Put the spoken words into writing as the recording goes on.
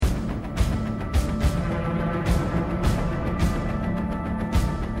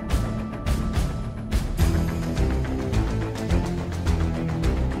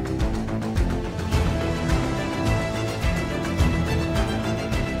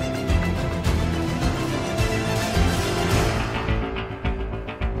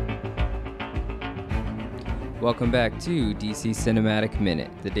Welcome back to DC Cinematic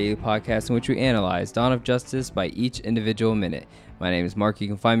Minute, the daily podcast in which we analyze Dawn of Justice by each individual minute. My name is Mark. You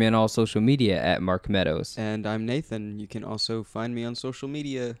can find me on all social media at Mark Meadows. And I'm Nathan. You can also find me on social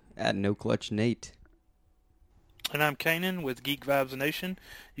media at NoClutchNate. And I'm Kanan with Geek Vibes Nation.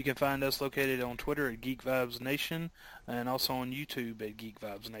 You can find us located on Twitter at Geek Vibes Nation and also on YouTube at Geek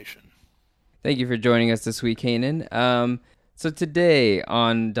Vibes Nation. Thank you for joining us this week, Kanan. So today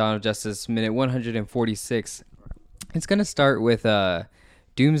on Dawn of Justice, minute 146, it's going to start with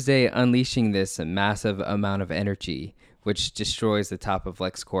Doomsday unleashing this massive amount of energy, which destroys the top of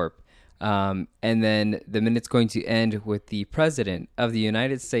LexCorp. And then the minute's going to end with the President of the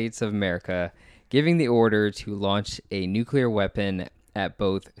United States of America giving the order to launch a nuclear weapon at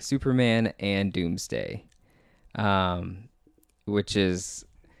both Superman and Doomsday, which is,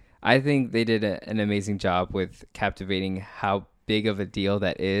 I think they did an amazing job with captivating how big of a deal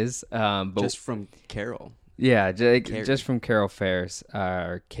that is. But just from Carol. Yeah, just from Carol Ferris,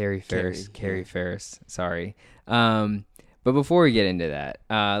 or Carrie Ferris, sorry. But before we get into that,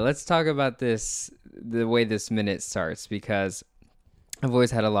 let's talk about the way this minute starts, because I've always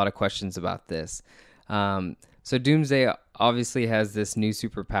had a lot of questions about this. So Doomsday obviously has this new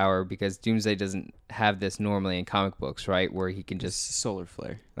superpower because Doomsday doesn't have this normally in comic books, right? Where he can just... solar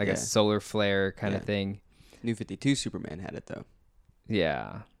flare. Like a solar flare kind of thing. New 52 Superman had it, though.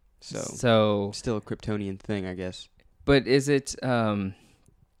 Yeah. So still a Kryptonian thing, I guess. But is it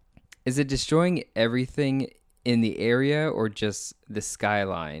destroying everything in the area or just the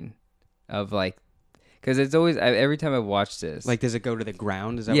skyline of like... Because it's always, every time I've watched this, like, does it go to the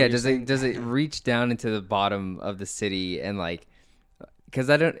ground? Is that yeah? What you're saying? Does it reach down into the bottom of the city and like? Because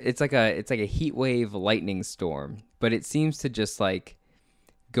I don't. It's like a heat wave lightning storm, but it seems to just like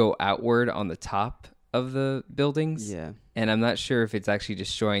go outward on the top of the buildings. Yeah. And I'm not sure if it's actually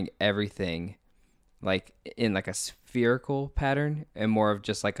destroying everything, like in like a spherical pattern, and more of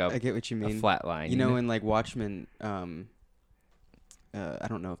just like I get what you mean. A flat line. You know, in like Watchmen. I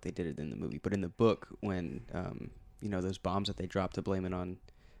don't know if they did it in the movie, but in the book, when those bombs that they dropped to blame it on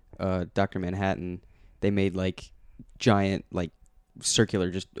Dr. Manhattan, they made like giant like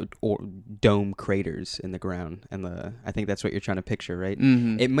circular just dome craters in the ground, and I think that's what you're trying to picture, right?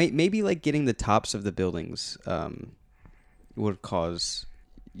 Mm-hmm. It maybe like getting the tops of the buildings would cause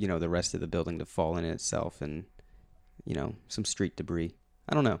the rest of the building to fall in itself, and some street debris.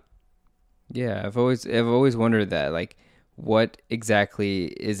 I don't know. Yeah, I've always wondered that, like, what exactly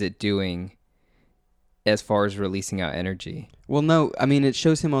is it doing as far as releasing out energy? Well, no, I mean, it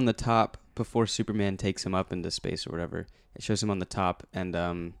shows him on the top before Superman takes him up into space or whatever. It shows him on the top,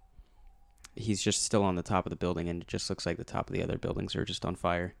 and he's just still on the top of the building, and it just looks like the top of the other buildings are just on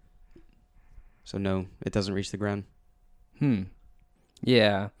fire. So no, it doesn't reach the ground.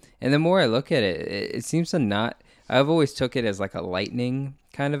 Yeah, and the more I look at it, it seems to not... I've always took it as like a lightning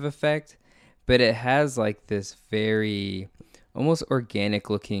kind of effect, but it has like this very almost organic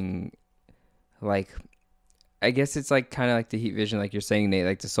looking, like, I guess it's like kind of like the heat vision, like you're saying, Nate,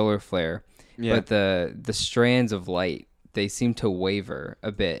 like the solar flare. Yeah. But the strands of light, they seem to waver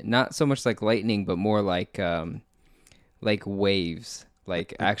a bit. Not so much like lightning, but more like waves,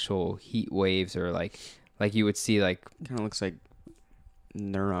 like actual heat waves, or like you would see like... Kind of looks like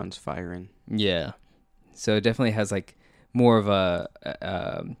neurons firing. Yeah. So it definitely has like more of a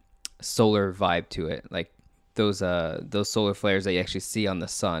solar vibe to it, like those solar flares that you actually see on the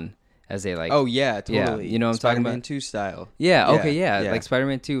sun as they like... Oh yeah, totally. Yeah, you know what I'm talking about? Spider-Man 2 style. Yeah, okay, yeah. Like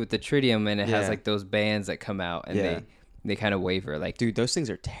Spider-Man 2 with the tritium, and it has like those bands that come out, and they kind of waver. Like, dude, those things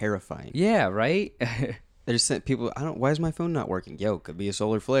are terrifying. Yeah, right. There's people. Why is my phone not working? Yo, could be a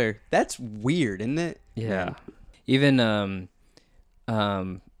solar flare. That's weird, isn't it? Yeah. Man. Even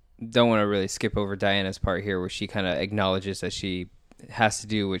don't want to really skip over Diana's part here, where she kind of acknowledges that she has to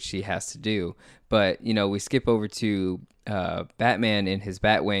do what she has to do, but we skip over to Batman in his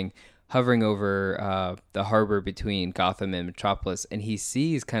Batwing hovering over the harbor between Gotham and Metropolis, and he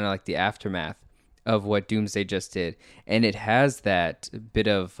sees kind of like the aftermath of what Doomsday just did, and it has that bit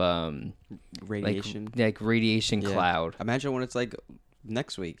of radiation, like radiation cloud. Imagine what it's like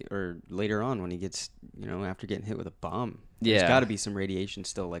next week or later on when he gets after getting hit with a bomb. There's got to be some radiation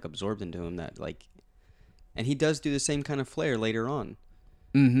still like absorbed into him that like... And he does do the same kind of flare later on.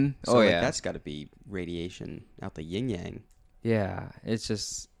 Mm-hmm. So that's got to be radiation out the yin yang. Yeah,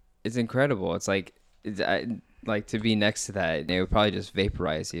 it's incredible. It's like to be next to that, it would probably just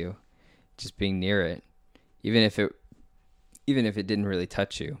vaporize you, just being near it, even if it didn't really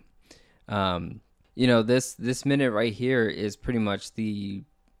touch you. This minute right here is pretty much the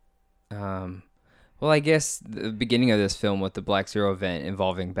well, I guess the beginning of this film with the Black Zero event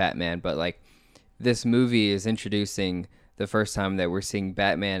involving Batman, but like this movie is introducing the first time that we're seeing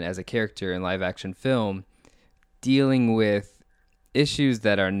Batman as a character in live action film dealing with issues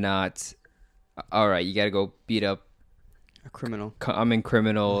that are not, all right, you got to go beat up A criminal. common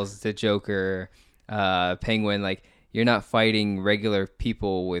criminals, the Joker, Penguin. Like, you're not fighting regular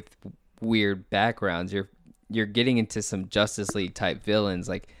people with weird backgrounds. You're getting into some Justice League type villains.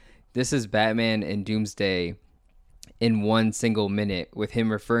 Like, this is Batman and Doomsday in one single minute, with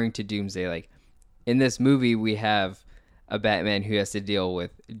him referring to Doomsday. Like, in this movie, we have a Batman who has to deal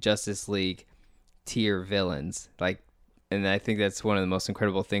with Justice League tier villains. Like, and I think that's one of the most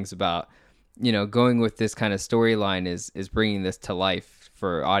incredible things about, you know, going with this kind of storyline is bringing this to life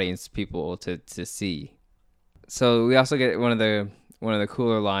for audience people to see. So we also get one of the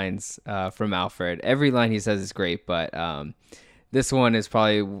cooler lines from Alfred. Every line he says is great, but this one is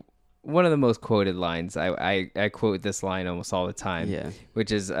probably one of the most quoted lines. I quote this line almost all the time. Yeah.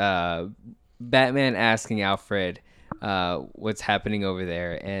 Which is Batman asking Alfred what's happening over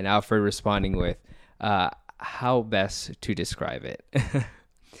there, and Alfred responding with how best to describe it.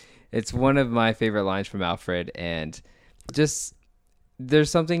 It's one of my favorite lines from Alfred, and just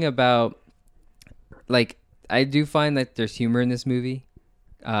there's something about, like, I do find that there's humor in this movie,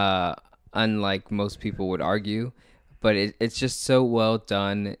 unlike most people would argue, but it's just so well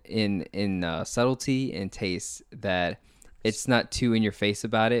done in subtlety and taste that it's not too in your face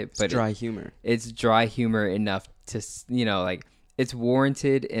about it. But It's dry humor. It's dry humor enough to, you know, like, it's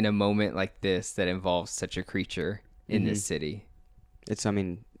warranted in a moment like this that involves such a creature in this city. It's, I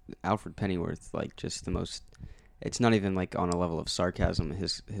mean, Alfred Pennyworth, like, just the most. It's not even like on a level of sarcasm.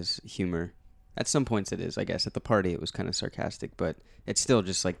 His humor, at some points it is, I guess. At the party, it was kind of sarcastic, but it's still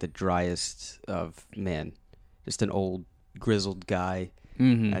just like the driest of man. Just an old grizzled guy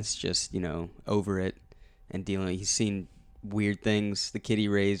that's just, you know, over it and dealing. He's seen weird things. The kid he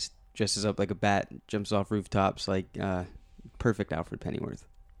raised dresses up like a bat, jumps off rooftops, like perfect Alfred Pennyworth.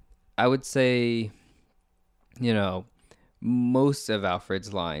 I would say, you know, most of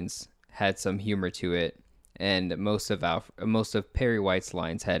Alfred's lines had some humor to it, and most of Perry White's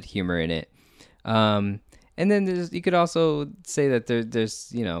lines had humor in it. And then you could also say that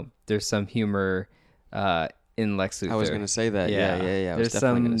there's some humor in Lex Luthor. I was going to say that. Yeah. I was There's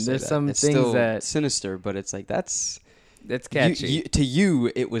definitely gonna say there's that. some It's things still that sinister, but it's like that's catchy. to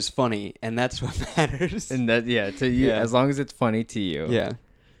you, it was funny, and that's what matters. And that, to you, Yeah. as long as it's funny to you. Yeah.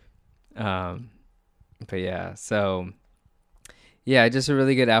 But yeah, so yeah, just a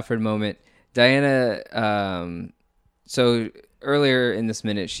really good Alfred moment. Diana, so earlier in this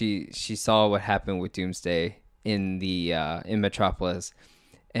minute, she saw what happened with Doomsday in Metropolis,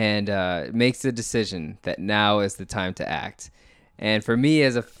 and makes the decision that now is the time to act. And for me,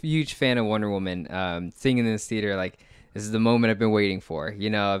 as a huge fan of Wonder Woman, seeing in this theater, like, this is the moment I've been waiting for. You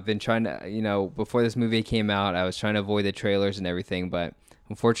know, I've been trying to, you know, before this movie came out, I was trying to avoid the trailers and everything, but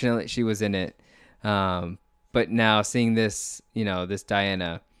unfortunately she was in it. But now seeing this, you know, this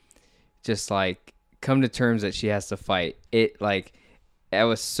Diana just, like, come to terms that she has to fight, it, like, I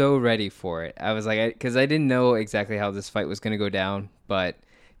was so ready for it. I was like, because I didn't know exactly how this fight was going to go down, but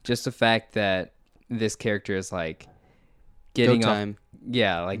just the fact that this character is, like, getting Go off. time.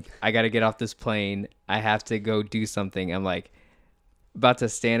 Yeah, like, I got to get off this plane. I have to go do something. I'm, like, about to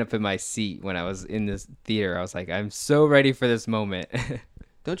stand up in my seat when I was in this theater. I was like, I'm so ready for this moment.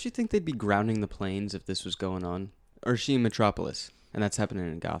 Don't you think they'd be grounding the planes if this was going on? Or is she in Metropolis? And that's happening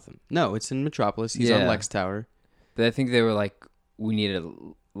in Gotham. No, it's in Metropolis. He's on Yeah. Lex Tower. But I think they were like, we need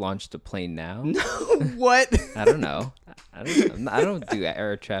to launch the plane now. No, what? I don't know. I don't do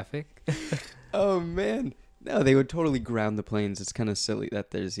air traffic. Oh, man. No, they would totally ground the planes. It's kind of silly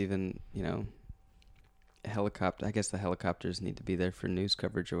that there's even, you know, a helicopter. I guess the helicopters need to be there for news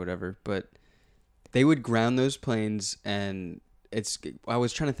coverage or whatever. But they would ground those planes, and I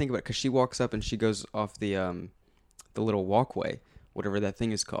was trying to think about it because she walks up and she goes off the little walkway, whatever that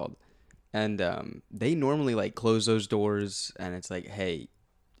thing is called. And they normally, like, close those doors, and it's like, hey,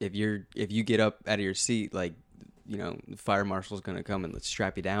 if you get up out of your seat, like, you know, the fire marshal's going to come and let's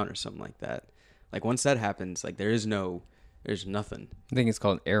strap you down or something like that. Like, once that happens, like, there's nothing. I think it's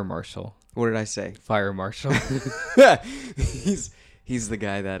called air marshal, What did I say? fire marshal. He's the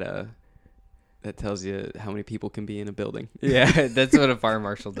guy that tells you how many people can be in a building. Yeah, that's what a fire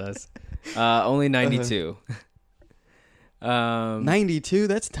marshal does. Only 92. 92?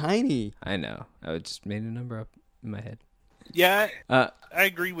 That's tiny. I know. I just made a number up in my head. Yeah, Uh, I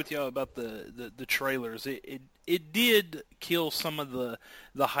agree with y'all about the trailers. It did kill some of the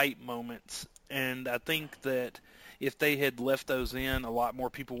hype moments, and I think that if they had left those in, a lot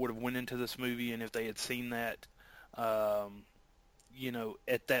more people would have went into this movie, and if they had seen that,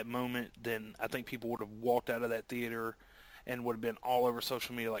 at that moment, then I think people would have walked out of that theater and would have been all over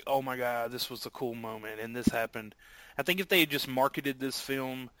social media like, oh my God, this was a cool moment and this happened. I think if they had just marketed this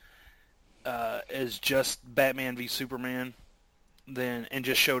film as just Batman v Superman, then and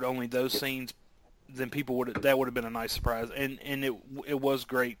just showed only those scenes, then that would have been a nice surprise. And it was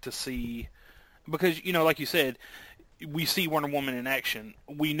great to see, because like you said, we see Wonder Woman in action.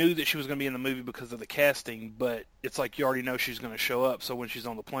 We knew that she was going to be in the movie because of the casting, but it's like you already know she's going to show up. So when she's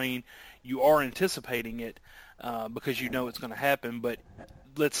on the plane, you are anticipating it because you know it's going to happen. But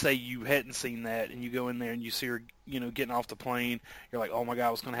let's say you hadn't seen that, and you go in there and you see her, getting off the plane. You're like, oh my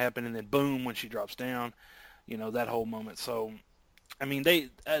God, what's going to happen? And then boom, when she drops down, that whole moment. So, I mean,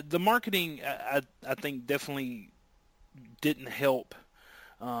 the marketing, I think definitely didn't help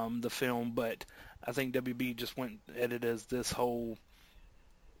the film, but I think WB just went at it as this whole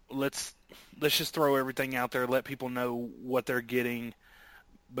let's just throw everything out there, let people know what they're getting,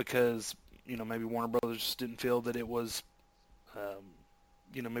 because maybe Warner Brothers just didn't feel that it was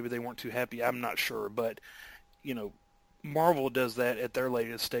maybe they weren't too happy. I'm not sure, but Marvel does that at their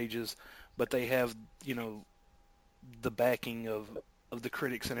latest stages, but they have the backing of the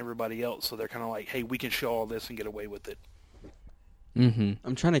critics and everybody else, so they're kind of like, hey, we can show all this and get away with it. Mm-hmm.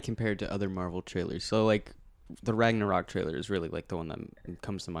 I'm trying to compare it to other Marvel trailers. So, like, the Ragnarok trailer is really, like, the one that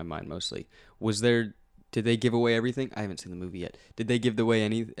comes to my mind mostly. Did they give away everything? I haven't seen the movie yet. Did they give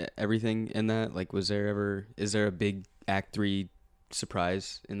away everything in that? Like, is there a big Act 3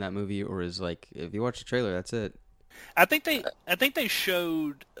 surprise in that movie? Or is, like, if you watch the trailer, that's it? I think they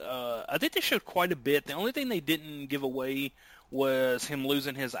showed quite a bit. The only thing they didn't give away was him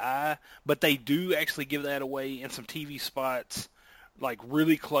losing his eye, but they do actually give that away in some TV spots, like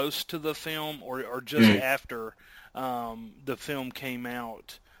really close to the film or just after the film came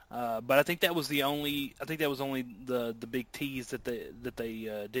out. But I think that was only the big tease that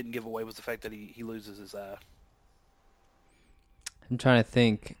they didn't give away, was the fact that he loses his eye. I'm trying to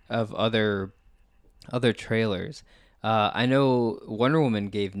think of other trailers. I know Wonder Woman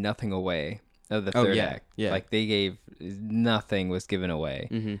gave nothing away of the third act. Yeah. Like nothing was given away.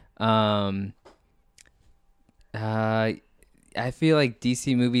 Mm-hmm. I feel like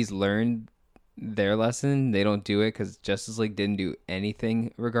DC movies learned their lesson. They don't do it because Justice League didn't do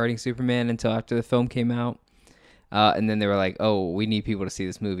anything regarding Superman until after the film came out. And then they were like, oh, we need people to see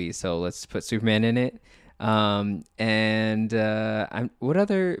this movie, so let's put Superman in it. What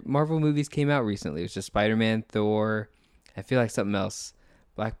other Marvel movies came out recently? It was just Spider-Man, Thor. I feel like something else.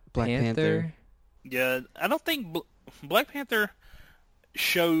 Black Panther. Yeah, I don't think Black Panther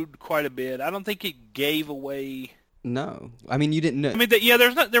showed quite a bit. I don't think it gave away. No, I mean, you didn't know. I mean,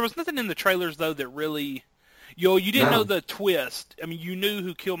 there was nothing in the trailers though that really, you didn't know the twist. I mean, you knew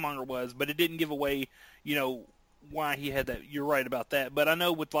who Killmonger was, but it didn't give away, why he had that. You're right about that. But I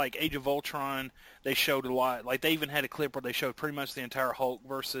know with like Age of Ultron, they showed a lot. Like they even had a clip where they showed pretty much the entire Hulk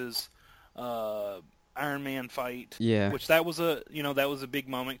versus Iron Man fight. Yeah, which that was a big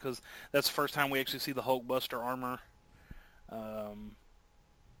moment because that's the first time we actually see the Hulk Buster armor.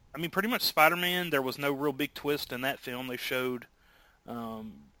 I mean, pretty much Spider-Man, there was no real big twist in that film. They showed,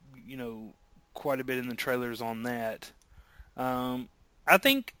 quite a bit in the trailers on that. I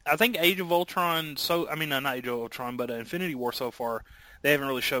think Age of Ultron, not Age of Ultron, but Infinity War so far, they haven't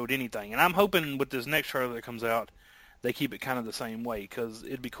really showed anything. And I'm hoping with this next trailer that comes out, they keep it kind of the same way, because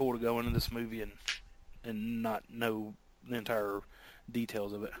it'd be cool to go into this movie and not know the entire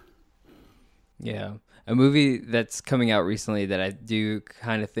details of it. Yeah. A movie that's coming out recently that I do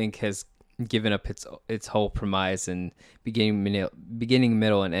kind of think has given up its whole premise and beginning,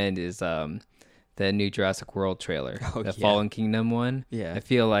 middle, and end is the new Jurassic World trailer, Fallen Kingdom one. Yeah. I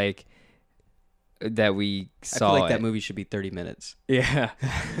feel like that we saw I feel like that movie should be 30 minutes. Yeah.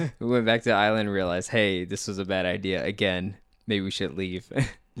 We went back to the island and realized, hey, this was a bad idea again. Maybe we should leave.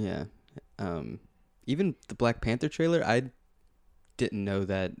 Yeah. Even the Black Panther trailer, I didn't know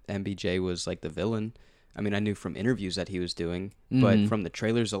that MBJ was like the villain. I mean, I knew from interviews that he was doing, but from the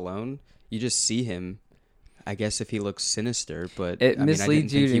trailers alone, you just see him. I guess if he looks sinister, but I didn't think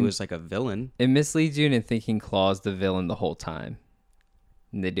he was like a villain. It misleads you into thinking Claw's the villain the whole time.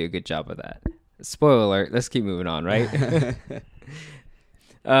 And they do a good job of that. Spoiler alert. Let's keep moving on, right?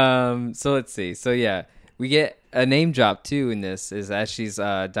 So let's see. So yeah, we get a name drop too in this. Is as she's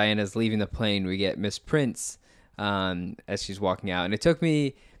Diana's leaving the plane, we get Miss Prince as she's walking out, and it took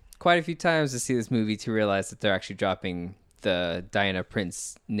me quite a few times to see this movie to realize that they're actually dropping the Diana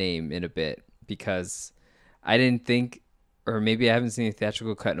Prince name in a bit, because I didn't think, or maybe I haven't seen a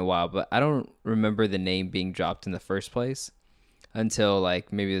theatrical cut in a while, but I don't remember the name being dropped in the first place. until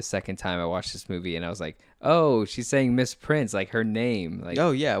like maybe the second time I watched this movie, and I was like, oh, she's saying Miss Prince, like her name. Like,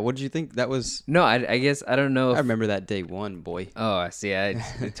 Oh yeah, what did you think? That was. no, I guess I don't know. I remember that day one, boy, Oh, I see. It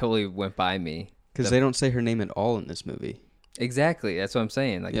totally went by me. because they don't say her name at all in this movie. Exactly. That's what I'm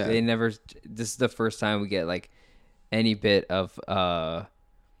saying. Like Yeah. they never. This is the first time we get like any bit of.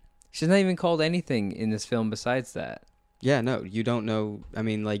 She's not even called anything in this film besides that. Yeah, no, you don't know. I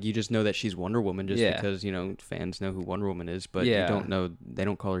mean, like, you just know that she's Wonder Woman just Yeah. because, you know, fans know who Wonder Woman is, but Yeah. you don't know, they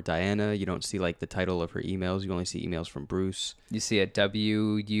don't call her Diana. You don't see, like, the title of her emails. You only see emails from Bruce. You see a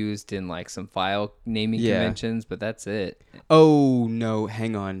W used in like some file naming Yeah. conventions, but that's it. Oh, no,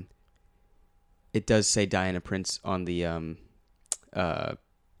 hang on. It does say Diana Prince on the, in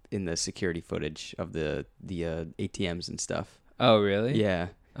the security footage of the ATMs and stuff. Oh, really? Yeah.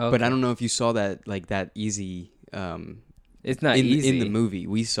 Okay. But I don't know if you saw that, like, that easy, It's not in easy. the movie.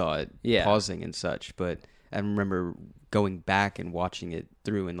 We saw it Yeah. pausing and such, but I remember going back and watching it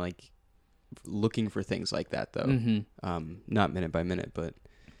through and like looking for things like that though. Mm-hmm. Not minute by minute, but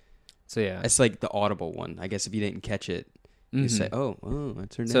So yeah. it's like the audible one. I guess if you didn't catch it, you say, "Oh,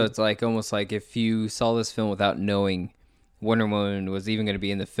 that's her name." So it's like almost like if you saw this film without knowing Wonder Woman was even going to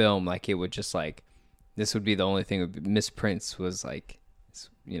be in the film, like it would just like this would be the only thing. Miss Prince was like,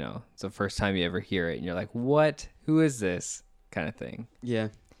 you know, it's the first time you ever hear it, and you're like, "What? Who is this?" kind of thing. yeah.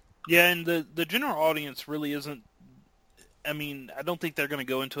 Yeah, and the general audience really isn't. I mean, I don't think they're going to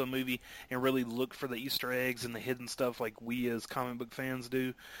go into a movie and really look for the Easter eggs and the hidden stuff like we as comic book fans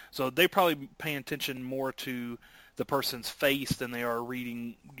do. So they probably pay attention more to the person's face than they are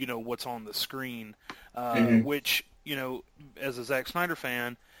reading, you know, what's on the screen. Which, you know, as a Zack Snyder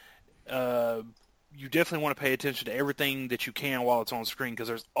fan, you definitely want to pay attention to everything that you can while it's on screen because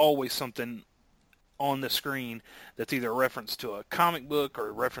there's always something on the screen that's either a reference to a comic book or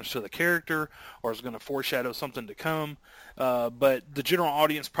a reference to the character or is going to foreshadow something to come. But the general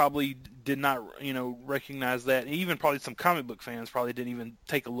audience probably did not, you know, recognize that. And even probably some comic book fans probably didn't even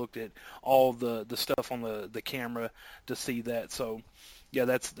take a look at all the stuff on the camera to see that. So, yeah,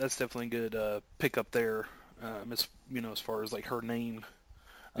 that's definitely a good pick up there, you know, as far as like her name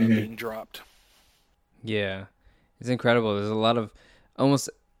being dropped. Yeah, it's incredible. There's a lot of almost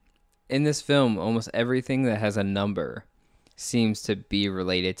in this film, almost everything that has a number seems to be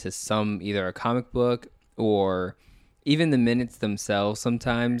related to some either a comic book or even the minutes themselves.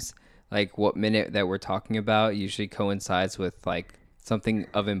 Sometimes, like what minute that we're talking about usually coincides with like something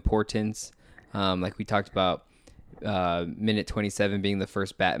of importance. Like we talked about minute 27 being the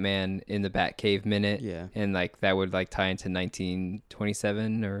first Batman in the Batcave minute. Yeah. And like that would like tie into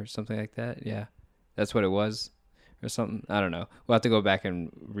 1927 or something like that. Yeah. That's what it was or something. I don't know. We'll have to go back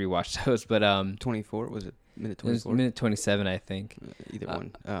and rewatch those. But 24 was it? Minute it was 24. minute 27, I think. Either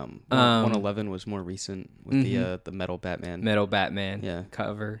one. 111 was more recent with the metal Batman. Metal Batman Yeah.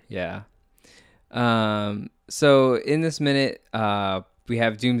 cover. Yeah. So in this minute, we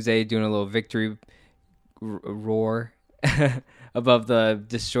have Doomsday doing a little victory roar above the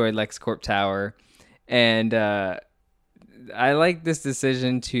destroyed LexCorp tower. And I like this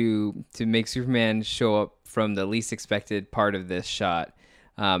decision to make Superman show up from the least expected part of this shot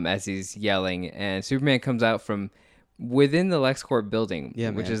as he's yelling. And Superman comes out from within the LexCorp building, Yeah,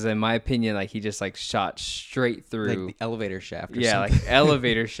 which man. is, in my opinion, like he just like shot straight through. Like the elevator shaft or Yeah, something. like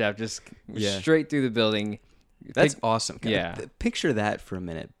elevator shaft, just Yeah. straight through the building. That's awesome. Yeah. Picture that for a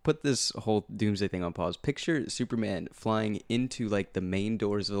minute. Put this whole Doomsday thing on pause. Picture Superman flying into like the main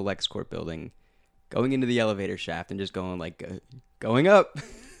doors of the LexCorp building, going into the elevator shaft and just going like going up.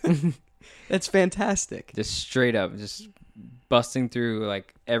 That's fantastic. Just straight up, just busting through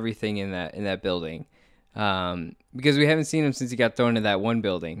like everything in that building. Because we haven't seen him since he got thrown into that one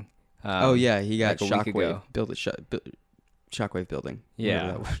building. Oh yeah, he got like a week ago. Shockwave building.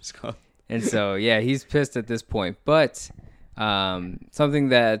 Yeah. Whatever that was called. And so, yeah, he's pissed at this point. But something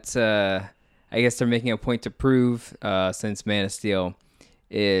that I guess they're making a point to prove since Man of Steel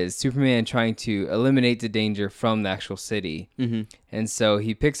is Superman trying to eliminate the danger from the actual city. Mm-hmm. And so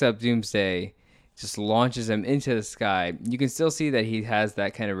he picks up Doomsday, just launches him into the sky. You can still see that he has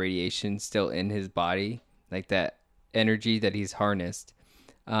that kind of radiation still in his body, like that energy that he's harnessed.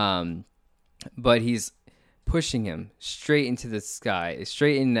 But he's pushing him straight into the sky,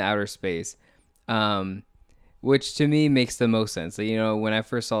 straight into outer space, which to me makes the most sense. You know, when I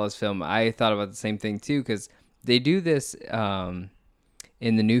first saw this film, I thought about the same thing too, because they do this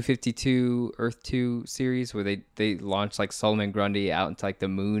in the New 52 Earth 2 series where they launch like Solomon Grundy out into like the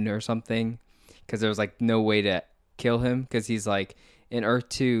moon or something, because there was like no way to kill him, because he's like in Earth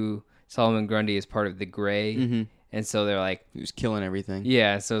 2, Solomon Grundy is part of the Gray, and so they're like, He was killing everything.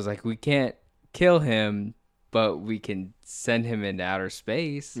 yeah, so it's like we can't kill him but we can send him into outer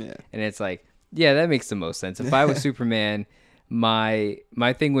space. Yeah. And it's like, yeah, that makes the most sense. If I was Superman, my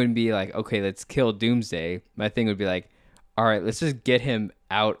thing wouldn't be like, okay, let's kill Doomsday. My thing would be like, all right, let's just get him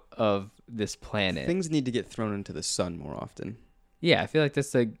out of this planet. Things need to get thrown into the sun more often. Yeah, I feel like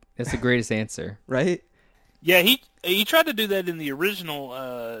that's the greatest answer. Right? Yeah, he tried to do that in the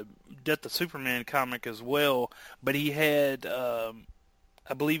original Death of Superman comic as well, but he had,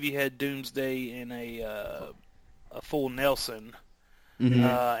 I believe he had Doomsday in a full Nelson,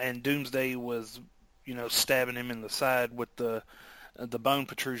 and Doomsday was, stabbing him in the side with the bone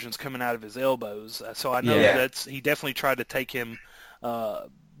protrusions coming out of his elbows. So I know he definitely tried to take him,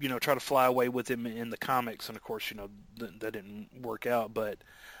 try to fly away with him in the comics, and of course, that didn't work out. But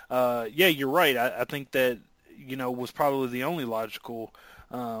yeah, you're right. I think that was probably the only logical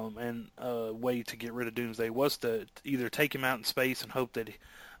and way to get rid of Doomsday was to either take him out in space and hope that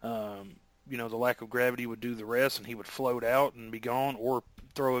the lack of gravity would do the rest and he would float out and be gone, or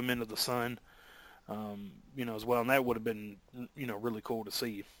throw him into the sun, as well. And that would have been, really cool to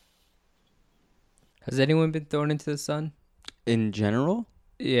see. Has anyone been thrown into the sun? In general?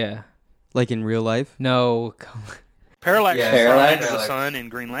 Yeah. Like in real life? No. Parallax Yeah, was thrown Parallax. into the sun in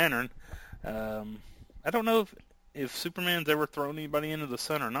Green Lantern. I don't know if Superman's ever thrown anybody into the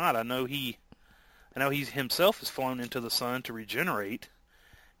sun or not. I know he himself has flown into the sun to regenerate.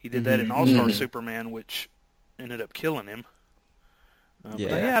 He did that in All-Star Superman, which ended up killing him. But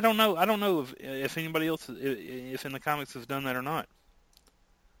yeah, I don't know. I don't know if anybody else, if in the comics, has done that or not.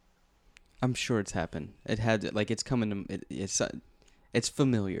 I'm sure it's happened. It had it's coming to it's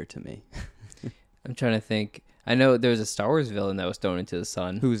familiar to me. I'm trying to think. I know there was a Star Wars villain that was thrown into the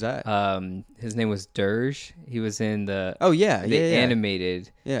sun. Who's that? His name was Dirge. He was in the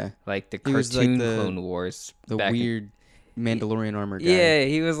animated, like the He was cartoon like Clone Wars, the back weird Mandalorian armor guy. Yeah,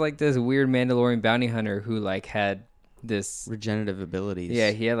 he was like this weird Mandalorian bounty hunter who like had this regenerative abilities. Yeah,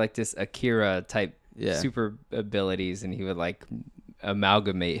 he had like this Akira type super abilities, and he would like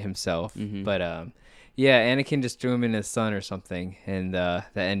amalgamate himself. Mm-hmm. But yeah, Anakin just threw him in the sun or something, and that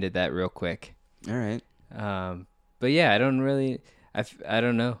ended that real quick. All right. But yeah, I don't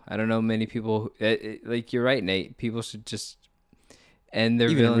know. I don't know many people. Like you're right, Nate. People should just end their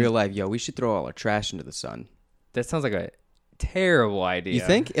even villain. in real life. We should throw all our trash into the sun. That sounds like a terrible idea. You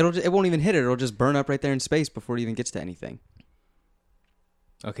think it won't even hit it? It'll just burn up right there in space before it even gets to anything.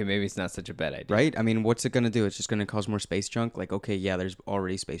 Okay, maybe it's not such a bad idea. Right? I mean, what's it going to do? It's just going to cause more space junk? Like, okay, yeah, there's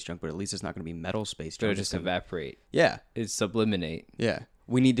already space junk, but at least it's not going to be metal space junk. It'll just evaporate. Yeah. It's subliminate. Yeah.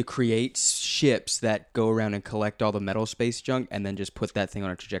 We need to create ships that go around and collect all the metal space junk and then just put that thing on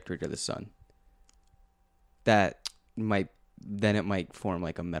a trajectory to the sun. Then it might form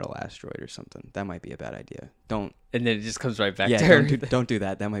like a metal asteroid or something. That might be a bad idea. And then it just comes right back to Earth. Don't do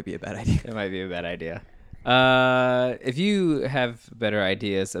that. That might be a bad idea. That might be a bad idea. If you have better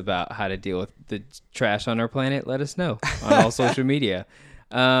ideas about how to deal with the trash on our planet, let us know on all social media.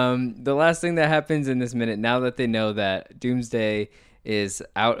 The last thing that happens in this minute, now that they know that Doomsday is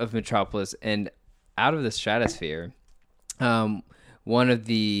out of Metropolis and out of the stratosphere, one of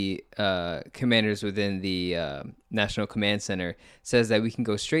the commanders within the National Command Center says that we can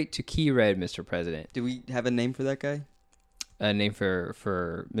go straight to Key Red, Mr. President. Do we have a name for that guy? A name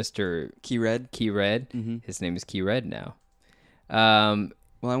for Mr. Key Red? Key Red. Mm-hmm. His name is Key Red now. Well,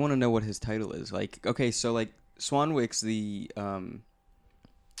 I want to know what his title is. Like, okay, so like Swanwick's the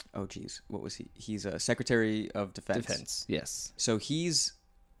what was he? He's a Secretary of Defense. Yes. So he's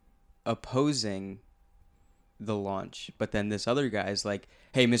opposing the launch, but then this other guy's like,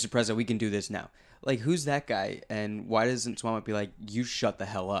 "Hey, Mr. President, we can do this now." Like, who's that guy? And why doesn't Swanwick be like, "You shut the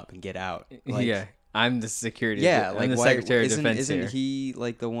hell up and get out"? Like, yeah. I'm the security. Yeah, I'm the Secretary of Defense isn't here. he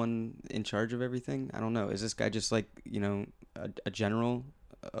like the one in charge of everything? I don't know. Is this guy just like a general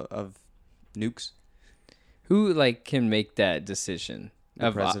of nukes? Who like can make that decision?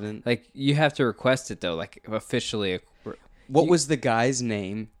 The president. Like you have to request it though, like officially. What was the guy's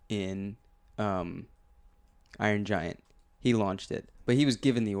name in Iron Giant? He launched it, but he was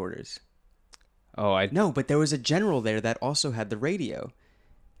given the orders. Oh, No, but there was a general there that also had the radio,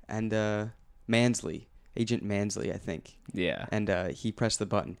 and Mansley, Agent Mansley, I think. Yeah. And he pressed the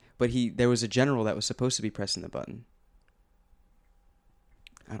button, but there was a general that was supposed to be pressing the button.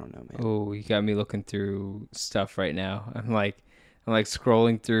 I don't know, man. Oh, you got me looking through stuff right now. I'm like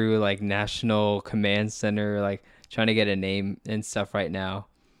scrolling through like National Command Center, like trying to get a name and stuff right now,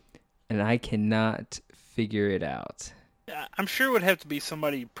 and I cannot figure it out. I'm sure it would have to be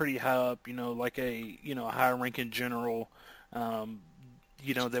somebody pretty high up, like a high-ranking general,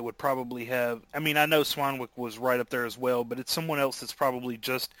 that would probably have. I mean, I know Swanwick was right up there as well, but it's someone else that's probably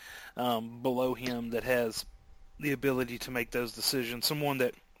just below him that has the ability to make those decisions. Someone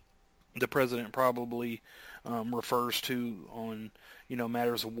that the president probably refers to on,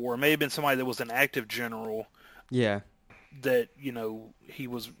 matters of war. It may have been somebody that was an active general Yeah. that, he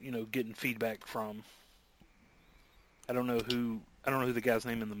was, getting feedback from. I don't know who the guy's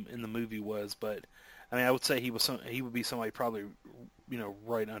name in the movie was, but I mean, I would say he would be somebody probably,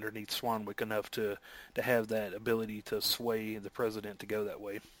 right underneath Swanwick enough to have that ability to sway the president to go that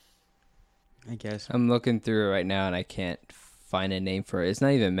way. I guess. I'm looking through it right now and I can't find a name for it. It's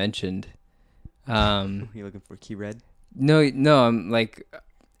not even mentioned. You looking for Key Red? No, I'm like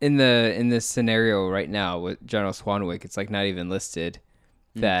in this scenario right now with General Swanwick. It's like not even listed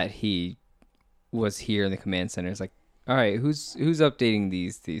that he was here in the command center. It's like, all right, who's updating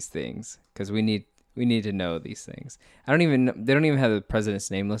these things? Because we need to know these things. They don't even have the president's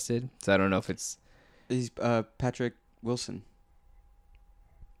name listed, so I don't know if it's. He's Patrick Wilson.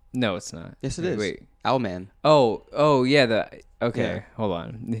 No, it's not. Yes, it is. Wait. Owlman. Oh, yeah. Okay, Yeah. Hold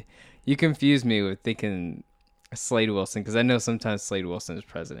on. You confused me with thinking Slade Wilson because I know sometimes Slade Wilson is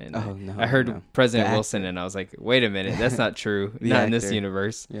president. Oh no! I heard no. President The Wilson actor. and I was like, wait a minute, that's not true. The Not in this actor.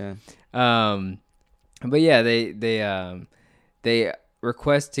 universe. Yeah. But yeah, they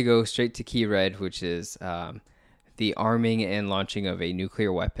request to go straight to Key Red, which is the arming and launching of a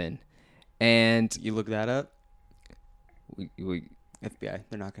nuclear weapon, and You look that up. we FBI.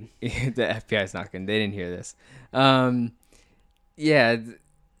 They're knocking. the FBI's knocking. They didn't hear this. Yeah,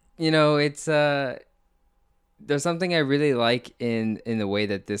 it's there's something I really like in the way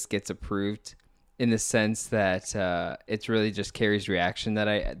that this gets approved, in the sense that it's really just Carrie's reaction that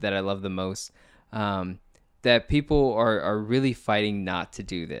I love the most. That people are really fighting not to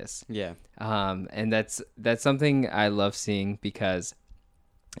do this. Yeah. And that's something I love seeing because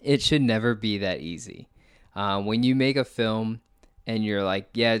it should never be that easy. When you make a film and you're like,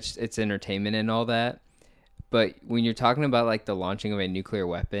 yeah, it's entertainment and all that, but when you're talking about like the launching of a nuclear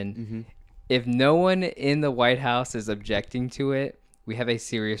weapon, if no one in the White House is objecting to it, we have a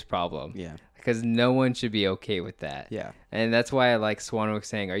serious problem. Yeah. Because no one should be okay with that. Yeah. And that's why I like Swanwick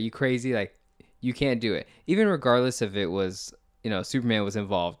saying, are you crazy? Like, you can't do it. Even regardless if it was, Superman was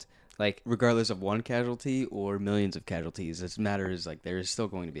involved. Like, Regardless of one casualty or millions of casualties, it matters. Like there is still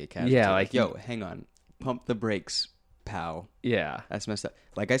going to be a casualty. Yeah, like, yo, hang on, pump the brakes, pal. yeah. That's messed up.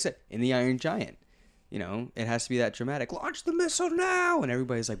 Like I said, in the Iron Giant, it has to be that dramatic. Launch the missile now, and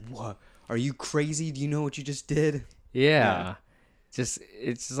everybody's like, "What? Are you crazy? Do you know what you just did?" Yeah. It's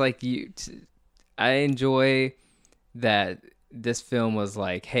just like I enjoy that this film was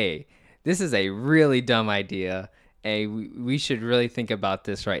like, hey, this is a really dumb idea, and we should really think about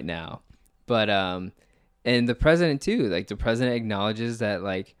this right now. But and the president too, like the president acknowledges that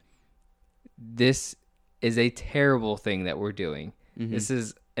like this is a terrible thing that we're doing. This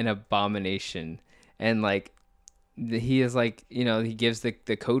is an abomination, and like he is like, he gives the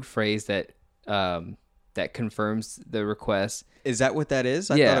code phrase that that confirms the request. Is that what that is?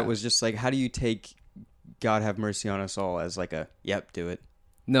 I Yeah. thought it was just like, how do you take "God have mercy on us all" as like a yep, do it?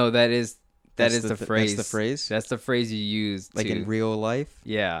 No, that is the phrase. That's the phrase. That's the phrase you use. Like in real life.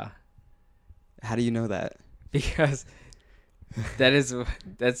 Yeah, How do you know that? because that's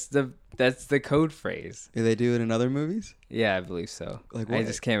the code phrase. Do they do it in other movies? Yeah, I believe so. Like I what?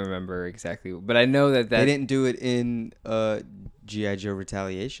 just can't remember exactly, but I know that They didn't do it in G.I. Joe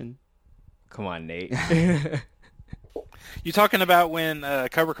Retaliation. Come on, Nate. You talking about when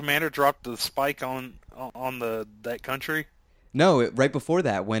Cobra Commander dropped the spike on that country? No, right before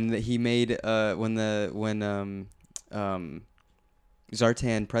that, when he made when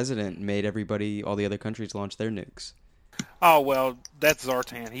Zartan president made all the other countries launch their nukes. Oh well, that's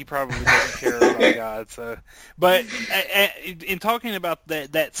Zartan. He probably doesn't care about God. So, but in talking about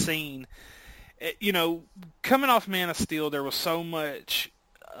that scene, coming off Man of Steel, there was so much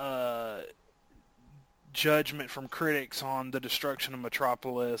judgment from critics on the destruction of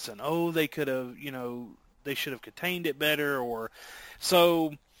Metropolis, and they could have, they should have contained it better, or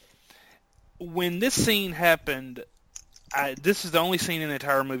so. When this scene happened, this is the only scene in the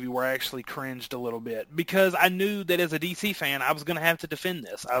entire movie where I actually cringed a little bit, because I knew that as a DC fan, I was going to have to defend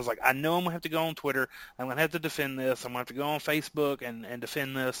this. I was like, I know I'm going to have to go on Twitter. I'm going to have to defend this. I'm going to have to go on Facebook and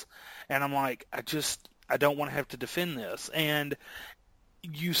defend this. And I'm like, I don't want to have to defend this. And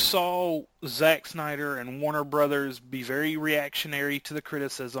you saw Zack Snyder and Warner Brothers be very reactionary to the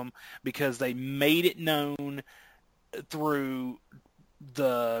criticism, because they made it known through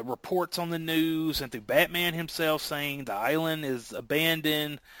the reports on the news and through Batman himself saying the island is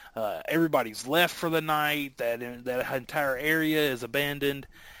abandoned, everybody's left for the night, that entire area is abandoned.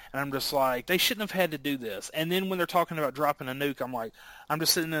 And I'm just like, they shouldn't have had to do this. And then when they're talking about dropping a nuke, I'm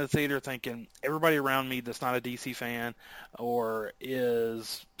just sitting in the theater thinking, everybody around me that's not a DC fan or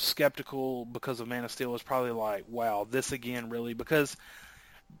is skeptical because of Man of Steel is probably like, wow, this again, really? Because,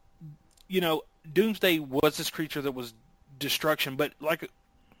 Doomsday was this creature that was destruction, but like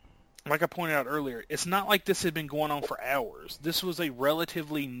I pointed out earlier, it's not like this had been going on for hours. This was a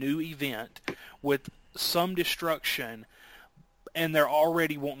relatively new event with some destruction, and they're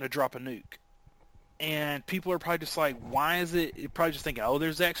already wanting to drop a nuke. And people are probably just like, why is it? You're probably just thinking, oh,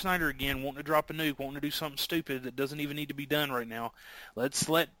 there's Zack Snyder again wanting to drop a nuke, wanting to do something stupid that doesn't even need to be done right now. Let's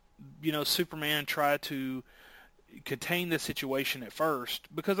let, Superman try to contain the situation at first.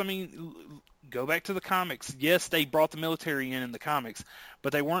 Because, go back to the comics. Yes, they brought the military in the comics,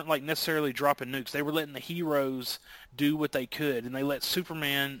 but they weren't like necessarily dropping nukes. They were letting the heroes do what they could, and they let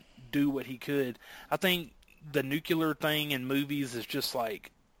Superman do what he could. I think the nuclear thing in movies is just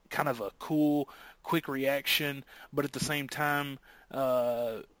like kind of a cool, quick reaction, but at the same time,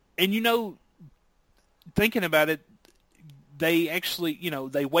 thinking about it, they actually,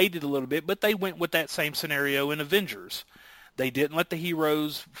 they waited a little bit, but they went with that same scenario in Avengers. They didn't let the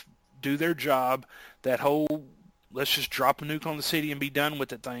heroes do their job. That whole, let's just drop a nuke on the city and be done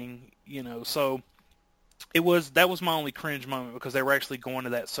with it thing, so that was my only cringe moment because they were actually going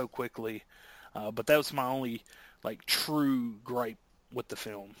to that so quickly. But that was my only, true gripe with the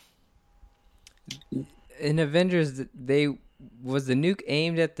film. In Avengers, was the nuke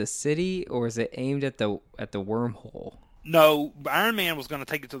aimed at the city or was it aimed at the wormhole? No, Iron Man was going to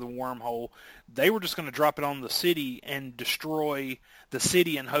take it to the wormhole. They were just going to drop it on the city and destroy the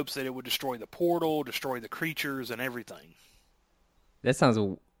city in hopes that it would destroy the portal, destroy the creatures, and everything. That sounds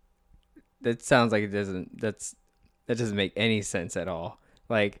like that doesn't make any sense at all.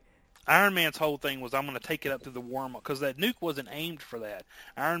 Like, Iron Man's whole thing was, I'm going to take it up to the wormhole, because that nuke wasn't aimed for that.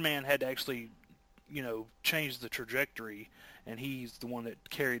 Iron Man had to actually, change the trajectory, and he's the one that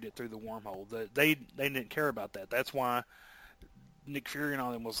carried it through the wormhole. They didn't care about that. That's why Nick Fury and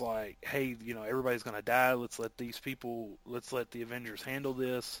all them was like, hey, everybody's going to die. Let's let the Avengers handle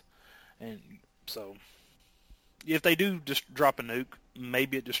this. And so if they do just drop a nuke,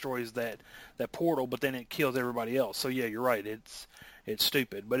 maybe it destroys that portal, but then it kills everybody else. So yeah, you're right. It's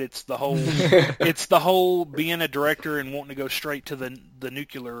stupid, but it's the whole being a director and wanting to go straight to the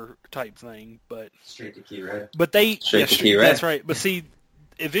nuclear type thing. But straight to key red. But they straight to key red. That's right. But see,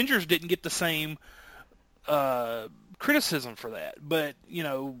 Avengers didn't get the same criticism for that. But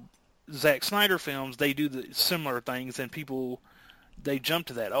Zack Snyder films, they do the similar things, and people, they jump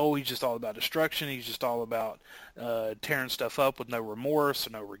to that. Oh, he's just all about destruction. He's just all about tearing stuff up with no remorse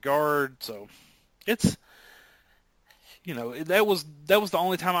or no regard. So it's, that was the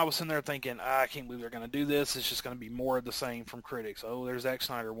only time I was sitting there thinking, I can't believe they're going to do this. It's just going to be more of the same from critics. Oh, there's Zack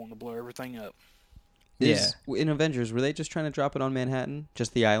Snyder wanting to blow everything up. In Avengers, were they just trying to drop it on Manhattan,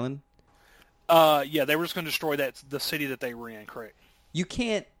 just the island? Yeah, they were just going to destroy the city that they were in. Correct. You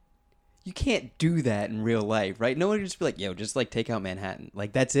can't do that in real life, right? No one would just be like, yo, just take out Manhattan.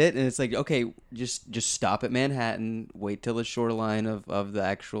 Like, that's it? And it's like, okay, just stop at Manhattan, wait till the shoreline of the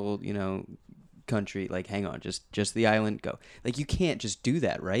actual, country. Like, hang on, just the island, go. Like, you can't just do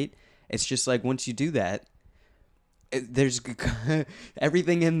that, right? It's just like, once you do that, there's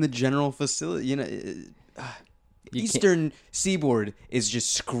everything in the general facility, Eastern Seaboard is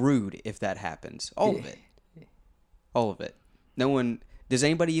just screwed if that happens. All of it. No one... Does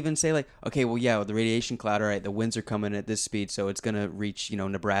anybody even say, like, okay, well, yeah, the radiation cloud, all right, the winds are coming at this speed, so it's going to reach,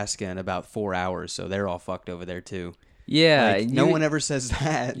 Nebraska in about 4 hours, so they're all fucked over there, too. Yeah. No one ever says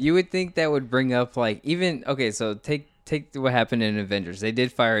that. You would think that would bring up, okay, so take what happened in Avengers. They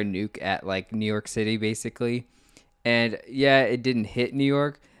did fire a nuke at, New York City, basically, and, yeah, it didn't hit New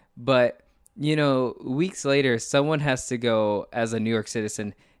York, but, weeks later, someone has to go, as a New York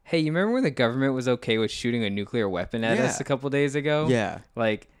citizen, hey, you remember when the government was okay with shooting a nuclear weapon at us a couple days ago? Yeah.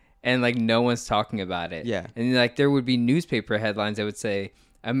 And no one's talking about it. Yeah. And there would be newspaper headlines that would say,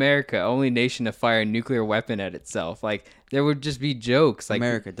 America, only nation to fire a nuclear weapon at itself. There would just be jokes.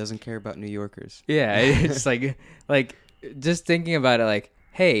 America doesn't care about New Yorkers. Yeah. It's just thinking about it,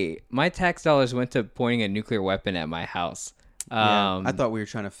 hey, my tax dollars went to pointing a nuclear weapon at my house. I thought we were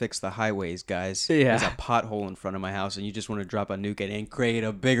trying to fix the highways, guys. Yeah. There's a pothole in front of my house, and you just want to drop a nuke and create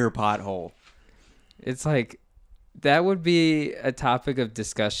a bigger pothole. It's that would be a topic of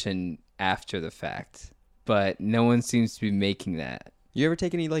discussion after the fact, but no one seems to be making that. You ever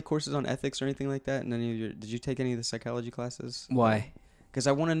take any courses on ethics or anything like that? Did you take any of the psychology classes? Why? Because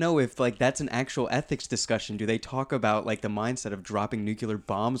I want to know if that's an actual ethics discussion. Do they talk about the mindset of dropping nuclear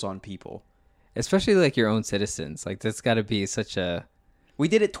bombs on people? Especially your own citizens. That's got to be such a We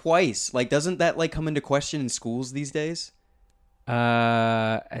did it twice. Like, doesn't that like come into question in schools these days?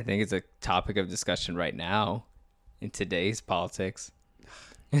 I think it's a topic of discussion right now in today's politics.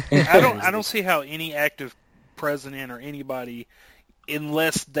 I don't see how any active president or anybody,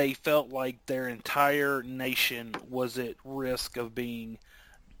 unless they felt like their entire nation was at risk of being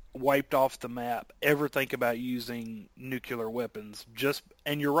wiped off the map, ever think about using nuclear weapons.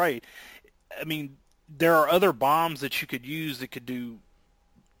 And you're right. I mean, there are other bombs that you could use that could do,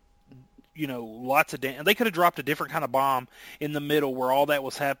 lots of damage. They could have dropped a different kind of bomb in the middle where all that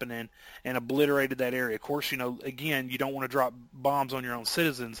was happening and obliterated that area. Of course, again, you don't want to drop bombs on your own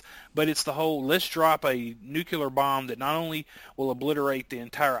citizens, but it's the whole, let's drop a nuclear bomb that not only will obliterate the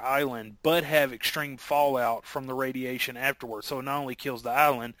entire island, but have extreme fallout from the radiation afterwards. So it not only kills the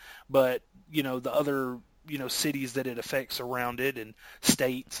island, but, the other, cities that it affects around it and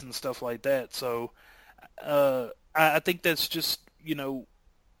states and stuff like that. So I think that's just,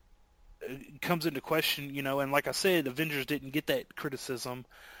 comes into question, and like I said, Avengers didn't get that criticism,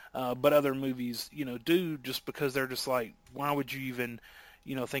 but other movies, do, just because they're just like, why would you even,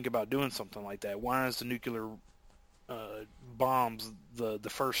 think about doing something like that? Why is the nuclear bombs the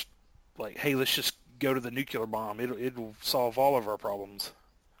first, like, hey, let's just go to the nuclear bomb. It'll solve all of our problems.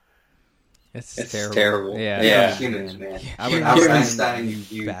 It's terrible. Yeah. Humans, man. Einstein,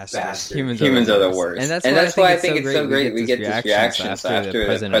 you bastard. Humans are the worst. And that's why I think it's so great we get this reaction after the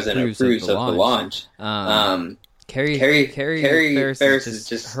president approves of the launch. Carrie Ferris is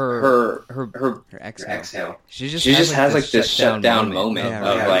just her exhale. She just has like this shutdown moment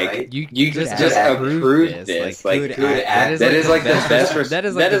of like, you just approved this. Like, that is like the best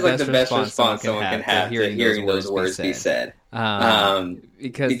response someone can have to hearing those words be said.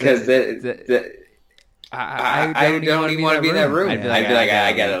 Because I don't even want to be in that room. I'd be like,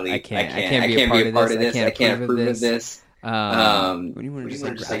 I gotta leave. I can't be a part of this. I can't approve of this. When you want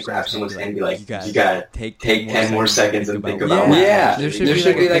to just grab someone's hand and be like, you gotta take 10 more seconds and think about it. Yeah, there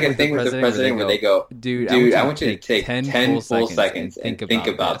should be like a thing with the president where they go, dude, I want you to take 10 full seconds and think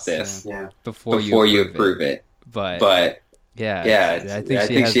about this before you approve it. But yeah, I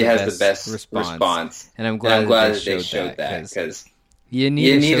think she has the best response, and I'm glad that they showed that, because you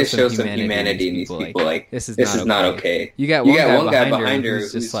need to show some humanity in these people. Like, this is not okay. You got one guy behind her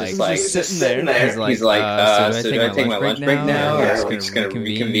who's just sitting there. He's like, so do I take my lunch break now, or are we just gonna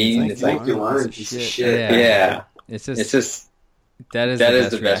reconvene? It's like, yeah. It's just that is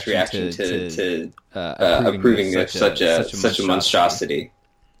the best reaction to approving such a monstrosity.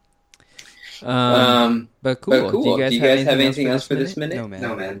 But cool. Do you guys have anything else for this minute?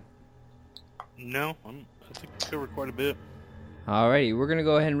 No, man. No, I think we covered quite a bit. Alrighty, we're going to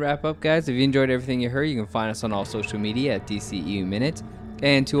go ahead and wrap up, guys. If you enjoyed everything you heard, you can find us on all social media at DCEU Minute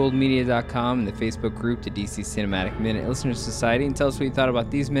and TooOldMedia.com and the Facebook group, the DC Cinematic Minute Listener Society, and tell us what you thought about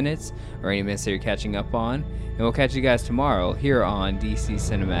these minutes or any minutes that you're catching up on. And we'll catch you guys tomorrow here on DC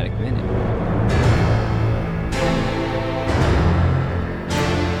Cinematic Minute.